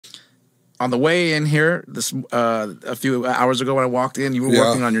on the way in here, this a few hours ago when I walked in, you were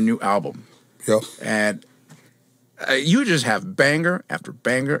working on your new album. Yeah. And you just have banger after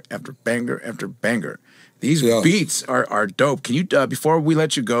banger after banger after banger. These beats are dope. Can you, before we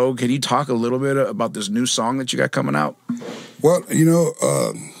let you go, can you talk a little bit about this new song that you got coming out? Well, you know,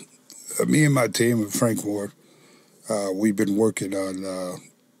 me and my team, and Frank Ward, we've been working on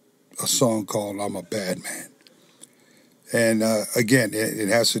a song called "I'm a Bad Man," and again, it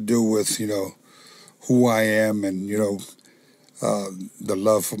has to do with who I am and the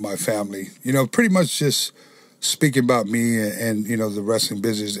love for my family. Pretty much just speaking about me and the wrestling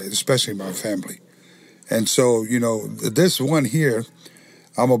business, especially my family. And so this one here,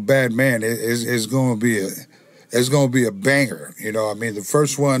 "I'm a Bad Man," is going to be a banger. I mean, the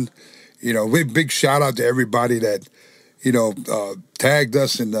first one, big shout out to everybody that tagged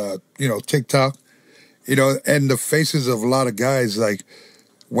us in TikTok, and the faces of a lot of guys, like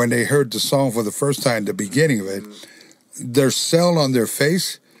when they heard the song for the first time, the beginning of it, their cell on their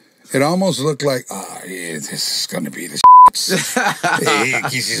face, it almost looked like, yeah, this is going to be the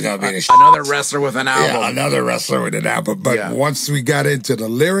he's going to be the another wrestler with an album. Yeah, another wrestler with an album. But once we got into the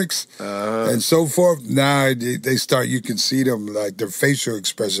lyrics and so forth, now they start, you can see them, like their facial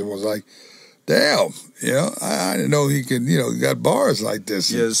expression was like, damn, I didn't know he can, he got bars like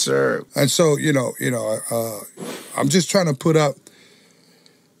this. Yes, sir. And so, I'm just trying to put up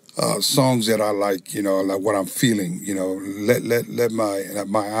songs that I like, like what I'm feeling, let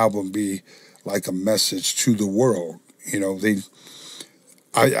my album be like a message to the world.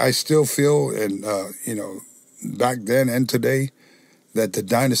 I still feel, and back then and today, that the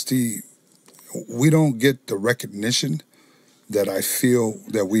Dynasty, we don't get the recognition that I feel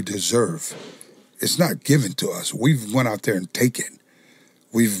that we deserve. It's not given to us. We've went out there and taken.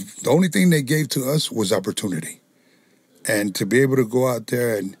 The only thing they gave to us was opportunity. And to be able to go out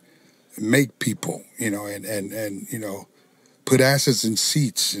there and make people, and put asses in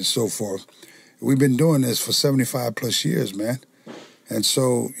seats and so forth. We've been doing this for 75 plus years, man. And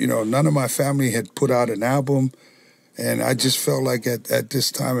so, none of my family had put out an album. And I just felt like at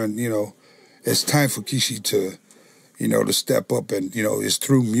this time, and, it's time for Kishi to, to step up. And, it's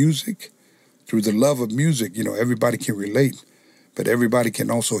through music, through the love of music, everybody can relate, but everybody can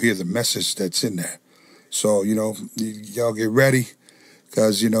also hear the message that's in there. So, y'all get ready,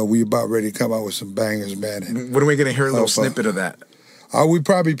 because, we about ready to come out with some bangers, man. And, when are we going to hear a little snippet of that? We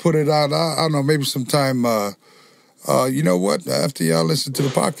probably put it out, I don't know, maybe sometime, you know what, after y'all listen to the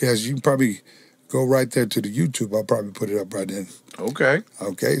podcast, you can probably go right there to the YouTube. I'll probably put it up right then. Okay.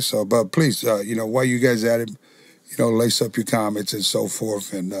 Okay, so, but please, while you guys at it, lace up your comments and so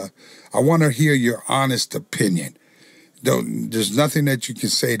forth. And I want to hear your honest opinion. There's nothing that you can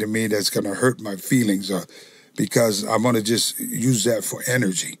say to me that's going to hurt my feelings, because I'm going to just use that for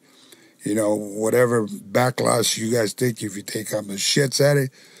energy. Whatever backlash you guys think, if you think I'm the shits at it,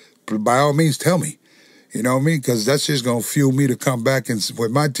 by all means, tell me. You know what I mean? Because that's just going to fuel me to come back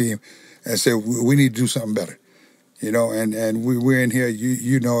with my team and say, we need to do something better. And we're in here,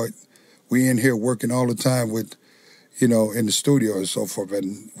 you know it, we in here working all the time with, in the studio and so forth.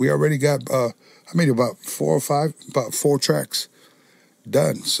 And we already got, about 4 tracks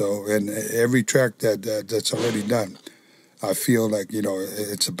done. So, and every track that's already done, I feel like,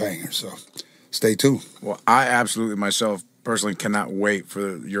 it's a banger. So stay tuned. Well, I absolutely myself personally cannot wait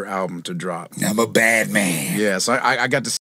for your album to drop. I'm a bad man. Yes, I got to